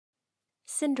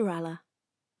Cinderella.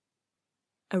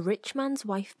 A rich man's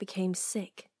wife became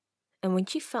sick, and when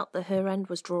she felt that her end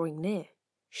was drawing near,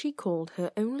 she called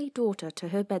her only daughter to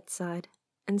her bedside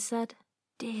and said,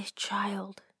 "Dear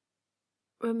child,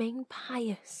 remain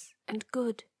pious and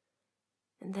good,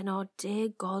 and then our dear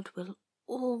God will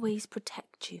always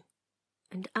protect you,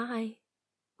 and I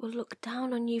will look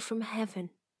down on you from heaven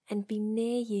and be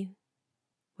near you."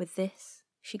 With this,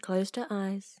 she closed her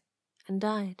eyes and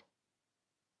died.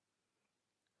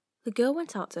 The girl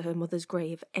went out to her mother's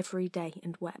grave every day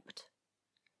and wept,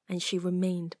 and she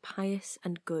remained pious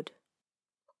and good.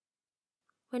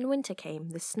 When winter came,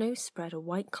 the snow spread a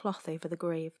white cloth over the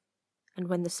grave, and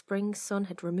when the spring sun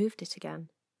had removed it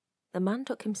again, the man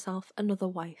took himself another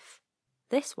wife.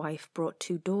 This wife brought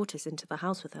 2 daughters into the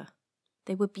house with her.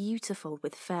 They were beautiful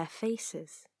with fair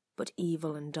faces, but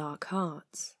evil and dark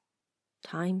hearts.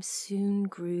 Time soon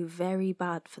grew very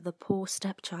bad for the poor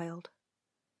stepchild.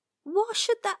 "Why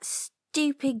should that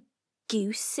stupid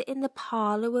goose sit in the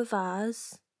parlour with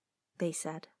ours?" they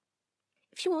said.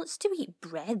 "If she wants to eat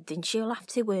bread, then she'll have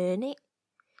to earn it.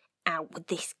 Out with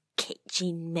this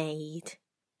kitchen maid."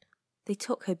 They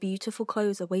took her beautiful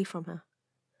clothes away from her,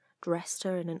 dressed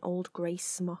her in an old grey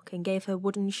smock, and gave her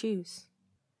wooden shoes.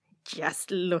 "Just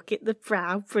look at the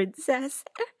proud princess,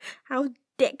 how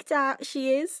decked out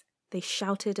she is," they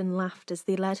shouted and laughed as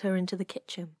they led her into the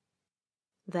kitchen.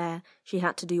 There she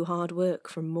had to do hard work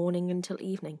from morning until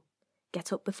evening,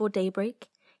 get up before daybreak,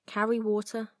 carry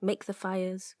water, make the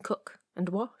fires, cook and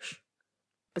wash.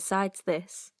 Besides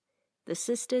this, the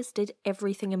sisters did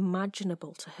everything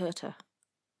imaginable to hurt her.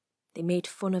 They made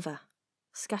fun of her,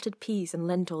 scattered peas and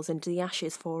lentils into the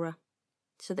ashes for her,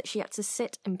 so that she had to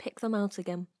sit and pick them out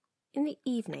again. In the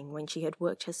evening, when she had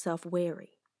worked herself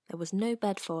weary, there was no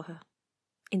bed for her.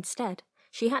 Instead,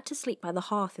 she had to sleep by the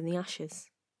hearth in the ashes,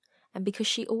 and because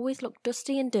she always looked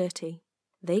dusty and dirty,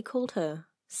 they called her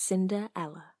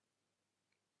Cinderella.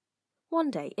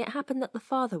 One day it happened that the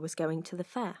father was going to the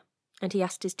fair, and he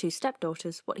asked his 2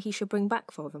 stepdaughters what he should bring back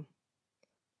for them.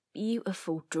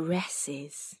 "Beautiful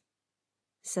dresses,"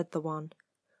 said the one.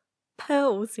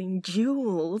 "Pearls and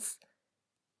jewels,"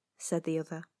 said the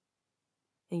other.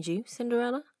 "And you,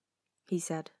 Cinderella?" he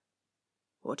said.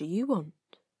 "What do you want?"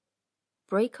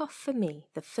 "Break off for me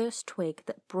the first twig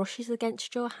that brushes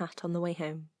against your hat on the way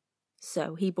home."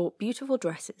 So he bought beautiful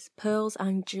dresses, pearls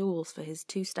and jewels for his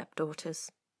 2 stepdaughters.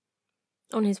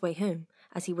 On his way home,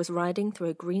 as he was riding through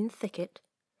a green thicket,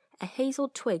 a hazel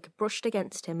twig brushed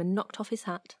against him and knocked off his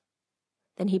hat.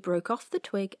 Then he broke off the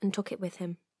twig and took it with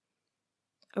him.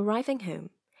 Arriving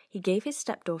home, he gave his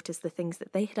stepdaughters the things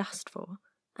that they had asked for,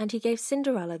 and he gave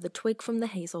Cinderella the twig from the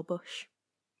hazel bush.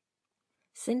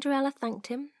 Cinderella thanked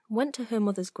him, went to her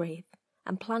mother's grave,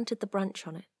 and planted the branch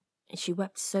on it, and she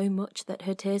wept so much that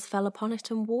her tears fell upon it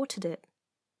and watered it.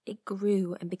 It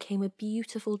grew and became a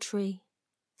beautiful tree.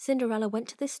 Cinderella went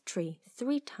to this tree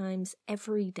 3 times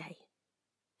every day,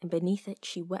 and beneath it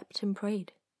she wept and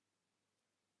prayed.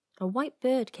 A white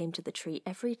bird came to the tree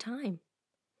every time,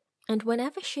 and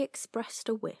whenever she expressed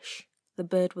a wish, the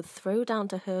bird would throw down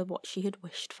to her what she had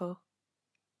wished for.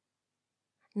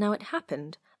 Now it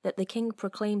happened that the king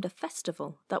proclaimed a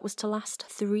festival that was to last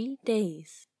 3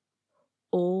 days.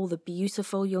 All the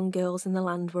beautiful young girls in the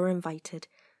land were invited,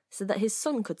 so that his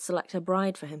son could select a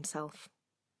bride for himself.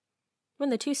 When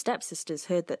the 2 stepsisters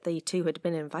heard that they too had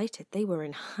been invited, they were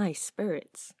in high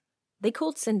spirits. They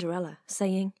called Cinderella,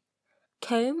 saying,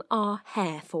 "Comb our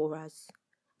hair for us,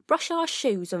 brush our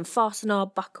shoes and fasten our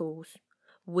buckles.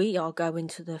 We are going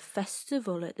to the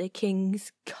festival at the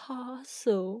king's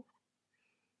castle."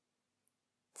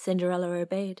 Cinderella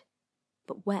obeyed,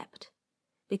 but wept,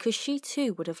 because she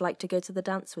too would have liked to go to the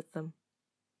dance with them.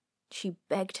 She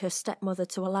begged her stepmother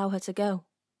to allow her to go.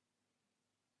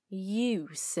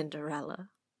 "You, Cinderella,"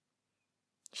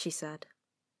 she said,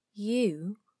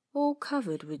 "you all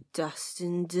covered with dust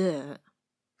and dirt,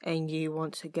 and you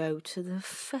want to go to the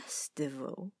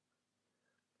festival.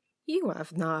 You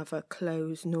have neither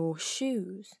clothes nor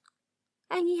shoes,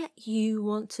 and yet you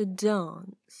want to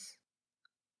dance."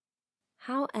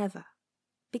 However,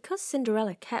 because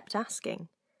Cinderella kept asking,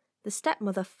 the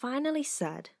stepmother finally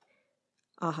said,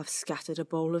 "I have scattered a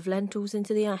bowl of lentils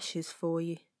into the ashes for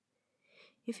you.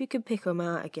 If you can pick them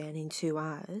out again in 2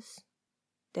 hours,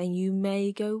 then you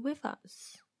may go with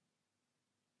us."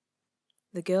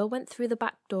 The girl went through the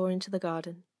back door into the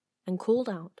garden and called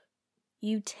out,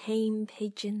 "You tame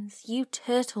pigeons, you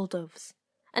turtle doves,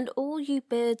 and all you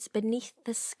birds beneath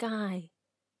the sky,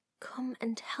 come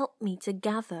and help me to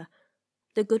gather.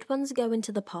 The good ones go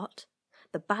into the pot,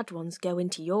 the bad ones go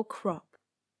into your crop."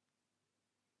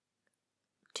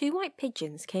 2 white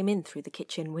pigeons came in through the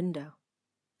kitchen window.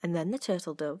 and then the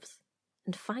turtle doves,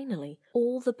 and finally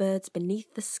all the birds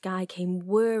beneath the sky came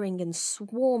whirring and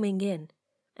swarming in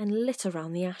and lit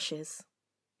around the ashes.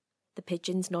 The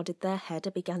pigeons nodded their head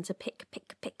and began to pick,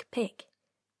 pick, pick, pick,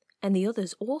 and the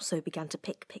others also began to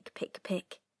pick, pick, pick,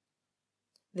 pick.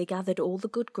 They gathered all the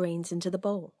good grains into the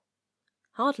bowl.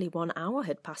 Hardly 1 hour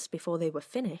had passed before they were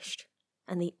finished,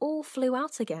 and they all flew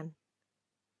out again.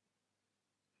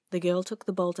 The girl took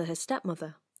the bowl to her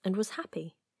stepmother and was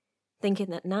happy, thinking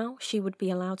that now she would be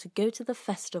allowed to go to the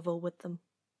festival with them.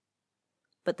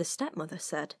 But the stepmother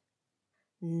said,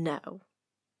 "No,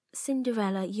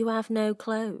 Cinderella, you have no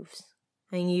clothes,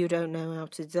 and you don't know how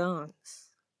to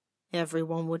dance.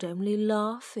 Everyone would only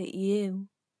laugh at you."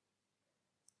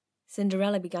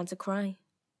 Cinderella began to cry,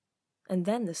 and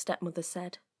then the stepmother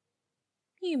said,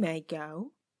 "You may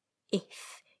go,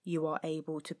 if you are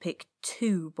able to pick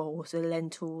 2 bowls of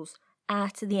lentils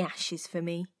out of the ashes for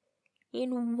me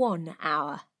in 1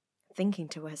 hour, thinking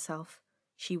to herself,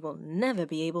 she will never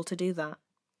be able to do that.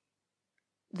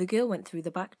 The girl went through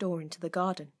the back door into the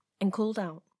garden and called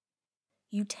out,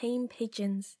 "You tame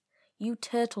pigeons, you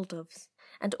turtle doves,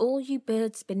 and all you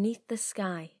birds beneath the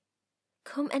sky,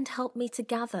 come and help me to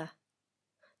gather.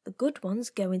 The good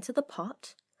ones go into the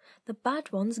pot, the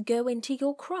bad ones go into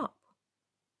your crop."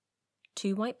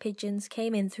 2 white pigeons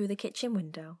came in through the kitchen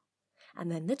window,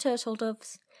 and then the turtle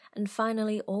doves, and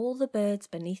finally all the birds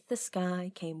beneath the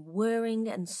sky came whirring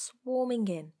and swarming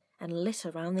in and lit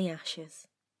around the ashes.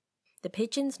 The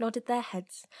pigeons nodded their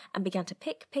heads and began to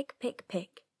pick, pick, pick,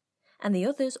 pick, and the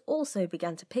others also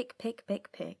began to pick, pick,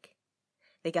 pick, pick.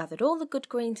 They gathered all the good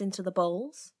grains into the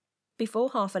bowls.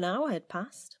 Before half an hour had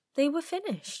passed, they were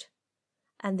finished,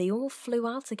 and they all flew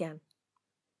out again.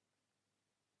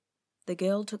 The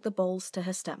girl took the bowls to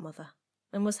her stepmother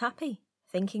and was happy,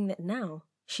 thinking that now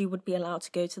she would be allowed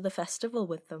to go to the festival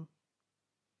with them.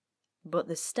 But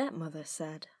the stepmother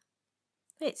said,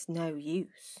 "It's no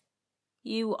use.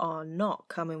 You are not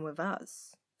coming with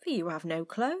us, for you have no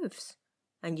clothes,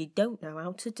 and you don't know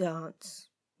how to dance.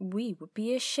 We would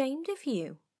be ashamed of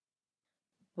you."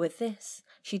 With this,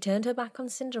 she turned her back on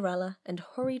Cinderella and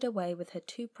hurried away with her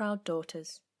 2 proud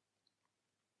daughters.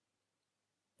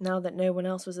 Now that no one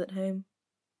else was at home,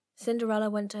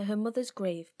 Cinderella went to her mother's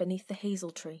grave beneath the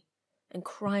hazel tree and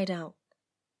cried out,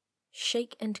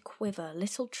 "Shake and quiver,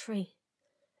 little tree,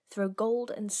 throw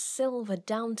gold and silver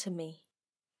down to me."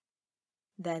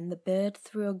 Then the bird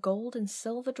threw a gold and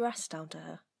silver dress down to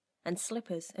her, and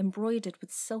slippers embroidered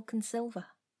with silk and silver.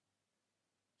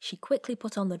 She quickly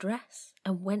put on the dress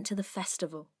and went to the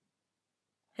festival.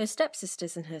 Her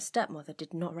stepsisters and her stepmother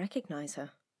did not recognize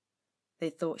her. They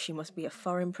thought she must be a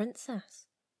foreign princess,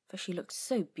 for she looked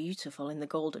so beautiful in the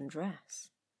golden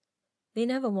dress. They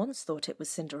never once thought it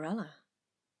was Cinderella,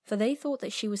 for they thought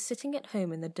that she was sitting at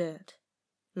home in the dirt,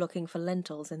 looking for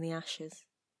lentils in the ashes.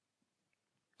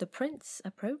 The prince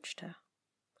approached her,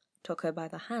 took her by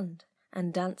the hand,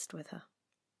 and danced with her.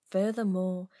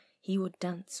 Furthermore, he would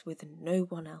dance with no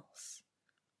one else.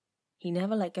 He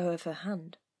never let go of her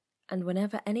hand, and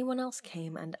whenever anyone else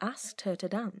came and asked her to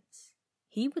dance,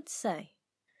 he would say,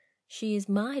 "She is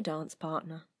my dance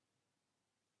partner."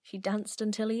 She danced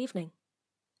until evening,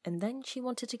 and then she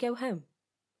wanted to go home,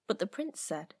 but the prince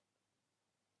said,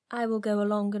 "I will go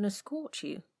along and escort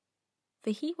you,"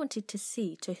 for he wanted to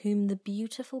see to whom the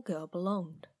beautiful girl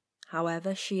belonged.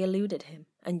 However, she eluded him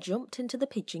and jumped into the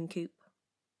pigeon coop.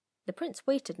 The prince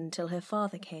waited until her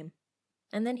father came,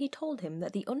 and then he told him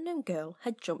that the unknown girl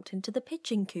had jumped into the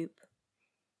pigeon coop.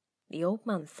 The old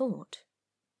man thought,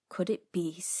 could it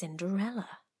be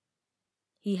Cinderella?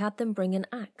 He had them bring an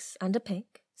axe and a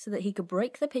pick so that he could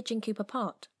break the pigeon coop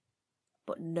apart,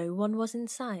 but no one was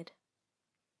inside.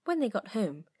 When they got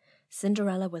home,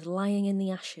 Cinderella was lying in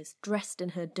the ashes, dressed in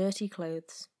her dirty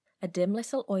clothes. A dim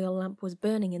little oil lamp was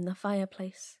burning in the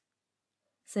fireplace.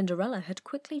 Cinderella had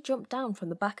quickly jumped down from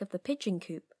the back of the pigeon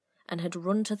coop and had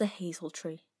run to the hazel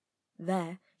tree.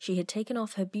 There she had taken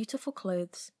off her beautiful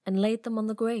clothes and laid them on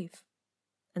the grave,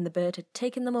 and the bird had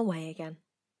taken them away again.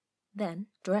 Then,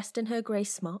 dressed in her grey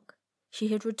smock, she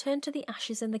had returned to the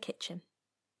ashes in the kitchen.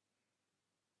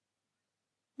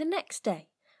 The next day,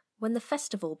 when the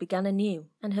festival began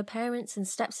anew and her parents and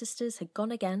stepsisters had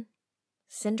gone again,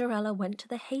 Cinderella went to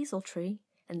the hazel tree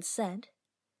and said,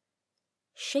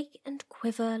 "Shake and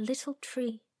quiver, little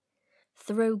tree,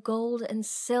 throw gold and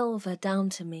silver down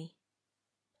to me."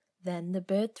 Then the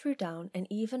bird threw down an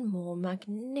even more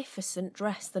magnificent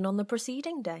dress than on the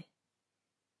preceding day.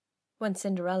 When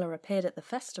Cinderella appeared at the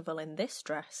festival in this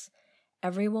dress,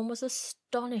 everyone was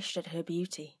astonished at her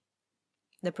beauty.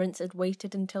 The prince had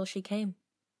waited until she came,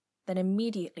 then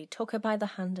immediately took her by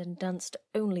the hand and danced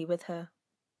only with her.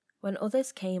 When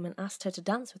others came and asked her to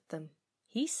dance with them,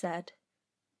 he said,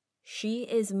 "She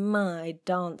is my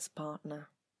dance partner."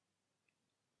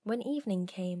 When evening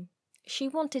came, she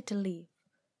wanted to leave,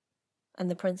 and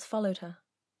the prince followed her,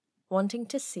 wanting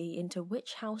to see into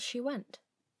which house she went.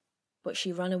 But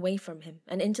she ran away from him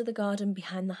and into the garden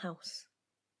behind the house.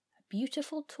 A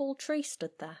beautiful tall tree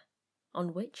stood there,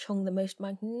 on which hung the most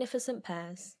magnificent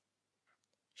pears.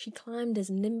 She climbed as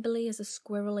nimbly as a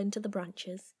squirrel into the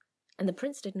branches, and the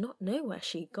prince did not know where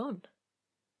she had gone.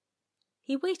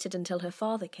 He waited until her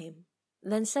father came,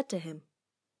 then said to him,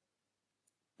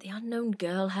 "The unknown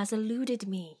girl has eluded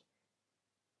me,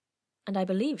 and I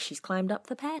believe she's climbed up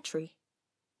the pear tree."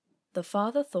 The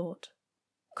father thought,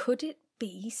 could it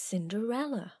be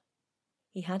Cinderella?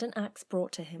 He had an axe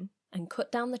brought to him and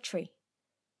cut down the tree,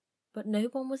 but no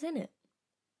one was in it.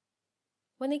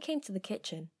 When they came to the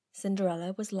kitchen,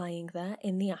 Cinderella was lying there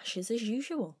in the ashes as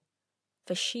usual,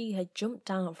 for she had jumped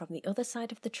down from the other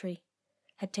side of the tree,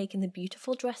 had taken the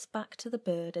beautiful dress back to the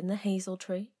bird in the hazel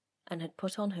tree, and had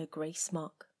put on her grey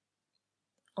smock.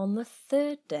 On the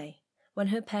third day, when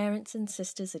her parents and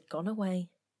sisters had gone away,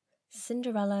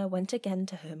 Cinderella went again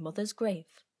to her mother's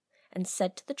grave, and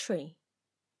said to the tree,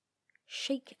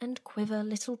 "Shake and quiver,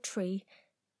 little tree,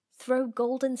 throw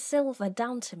gold and silver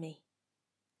down to me."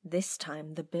 This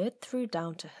time the bird threw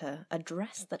down to her a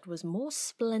dress that was more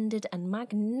splendid and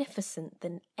magnificent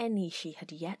than any she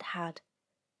had yet had,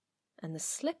 and the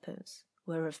slippers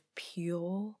were of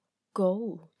pure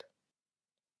gold.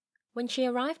 When she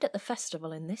arrived at the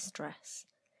festival in this dress,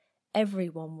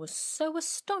 everyone was so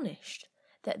astonished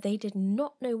that they did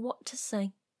not know what to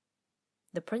say.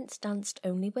 The prince danced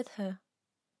only with her,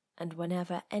 and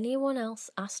whenever anyone else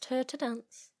asked her to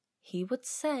dance, he would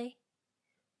say,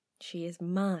 "She is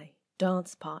my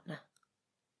dance partner."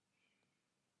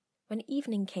 When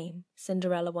evening came,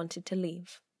 Cinderella wanted to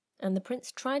leave, and the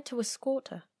prince tried to escort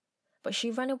her, but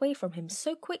she ran away from him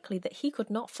so quickly that he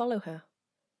could not follow her.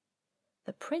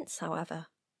 The prince, however,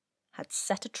 had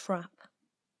set a trap.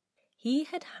 He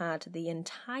had had the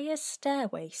entire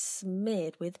stairway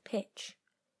smeared with pitch.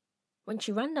 When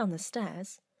she ran down the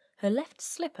stairs, her left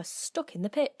slipper stuck in the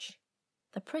pitch.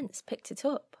 The prince picked it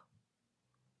up.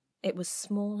 It was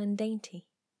small and dainty,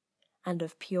 and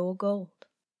of pure gold.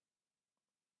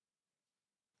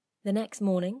 The next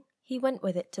morning he went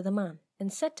with it to the man,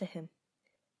 and said to him,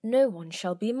 "No one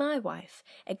shall be my wife,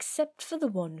 except for the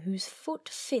one whose foot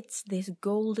fits this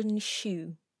golden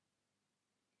shoe."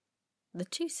 The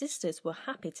two sisters were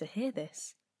happy to hear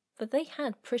this, for they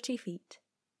had pretty feet.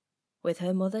 With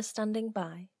her mother standing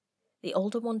by, the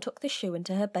older one took the shoe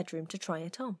into her bedroom to try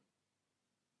it on.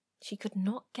 She could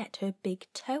not get her big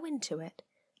toe into it,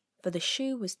 for the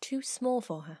shoe was too small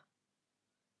for her.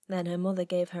 Then her mother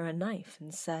gave her a knife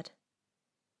and said,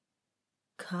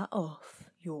 "Cut off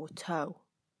your toe.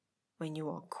 When you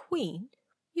are queen,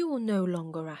 you will no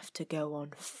longer have to go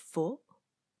on foot."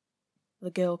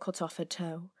 The girl cut off her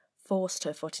toe, forced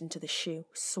her foot into the shoe,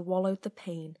 swallowed the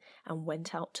pain, and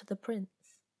went out to the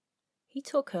prince. He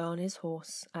took her on his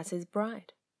horse as his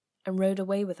bride, and rode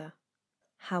away with her.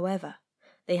 However,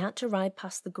 they had to ride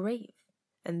past the grave,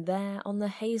 and there on the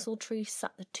hazel tree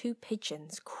sat the two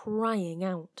pigeons, crying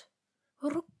out,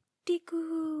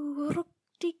 "Rook-de-goo,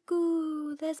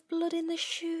 rook-de-goo, there's blood in the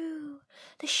shoe.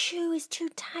 The shoe is too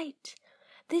tight.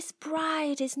 This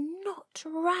bride is not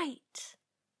right."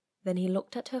 Then he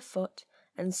looked at her foot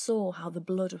and saw how the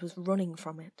blood was running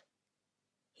from it.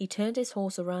 He turned his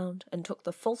horse around and took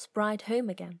the false bride home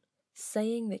again,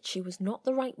 saying that she was not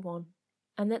the right one,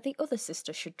 and that the other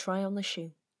sister should try on the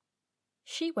shoe.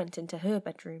 She went into her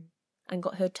bedroom and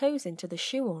got her toes into the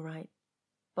shoe all right,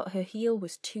 but her heel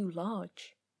was too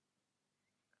large.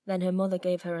 Then her mother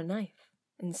gave her a knife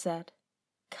and said,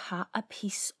 "Cut a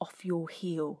piece off your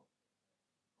heel.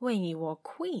 When you are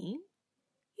queen,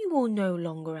 you will no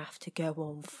longer have to go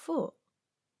on foot."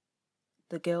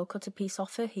 The girl cut a piece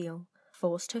off her heel,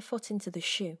 forced her foot into the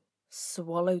shoe,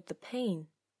 swallowed the pain,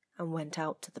 and went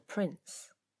out to the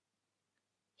prince.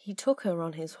 He took her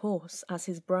on his horse as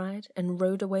his bride and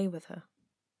rode away with her.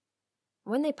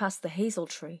 When they passed the hazel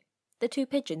tree, the two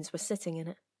pigeons were sitting in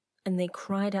it, and they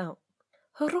cried out,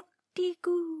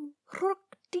 "Rook-de-goo,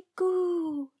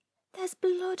 rook-de-goo, there's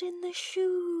blood in the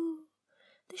shoe.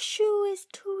 The shoe is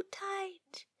too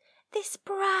tight. This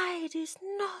bride is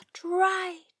not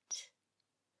right."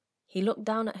 He looked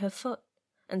down at her foot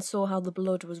and saw how the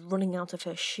blood was running out of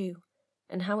her shoe,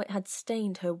 and how it had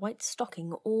stained her white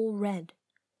stocking all red.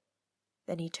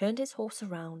 Then he turned his horse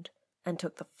around and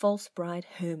took the false bride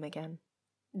home again.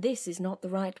 "This is not the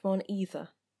right one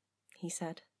either," he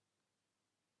said.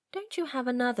 "Don't you have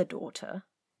another daughter?"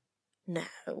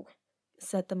 "No,"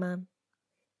 said the man.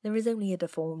 "There is only a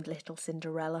deformed little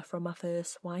Cinderella from my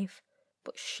first wife,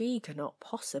 but she cannot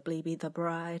possibly be the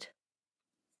bride."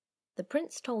 The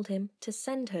prince told him to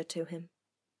send her to him.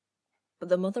 But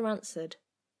the mother answered,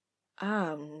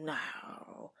 "Oh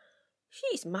no,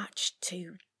 she's much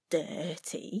too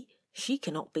dirty. She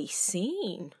cannot be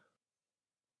seen."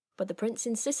 But the prince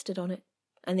insisted on it,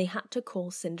 and they had to call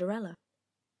Cinderella.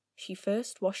 She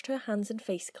first washed her hands and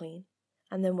face clean,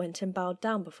 and then went and bowed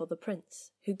down before the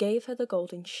prince, who gave her the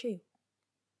golden shoe.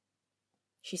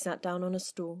 She sat down on a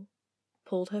stool,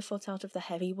 pulled her foot out of the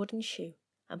heavy wooden shoe,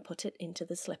 and put it into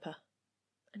the slipper,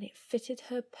 and it fitted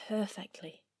her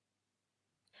perfectly.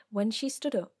 When she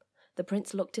stood up, the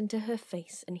prince looked into her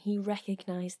face, and he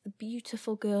recognized the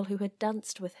beautiful girl who had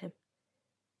danced with him.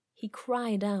 He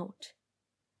cried out,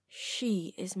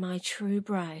 "She is my true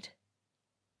bride."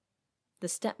 The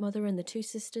stepmother and the two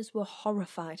sisters were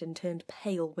horrified and turned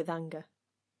pale with anger.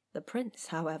 The prince,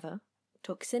 however,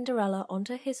 took Cinderella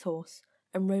onto his horse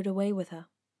and rode away with her.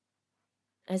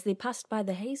 As they passed by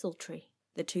the hazel tree,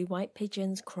 the two white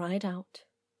pigeons cried out,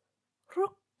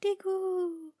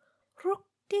 "Rook-de-goo,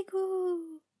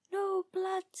 rook-de-goo, no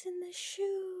blood's in the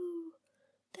shoe.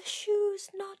 The shoe's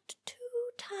not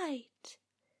too tight.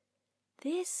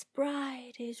 This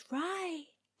bride is right."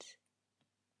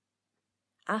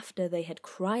 After they had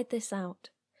cried this out,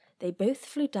 they both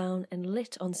flew down and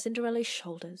lit on Cinderella's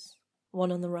shoulders,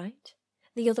 one on the right,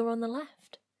 the other on the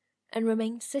left, and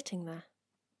remained sitting there.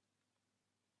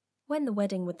 When the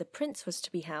wedding with the prince was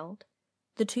to be held,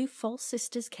 the two false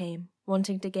sisters came,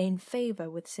 wanting to gain favour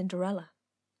with Cinderella,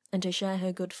 and to share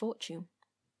her good fortune.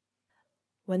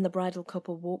 When the bridal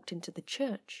couple walked into the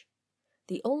church,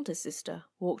 the older sister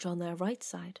walked on their right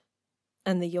side,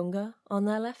 and the younger on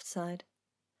their left side,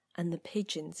 and the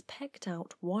pigeons pecked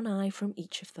out one eye from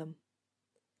each of them.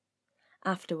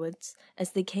 Afterwards,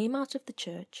 as they came out of the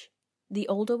church, the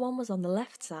older one was on the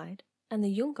left side, and the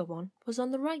younger one was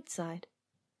on the right side,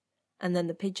 and then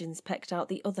the pigeons pecked out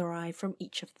the other eye from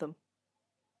each of them.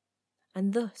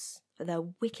 And thus, for their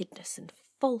wickedness and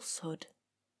falsehood,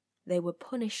 they were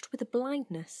punished with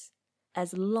blindness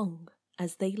as long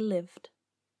as they lived.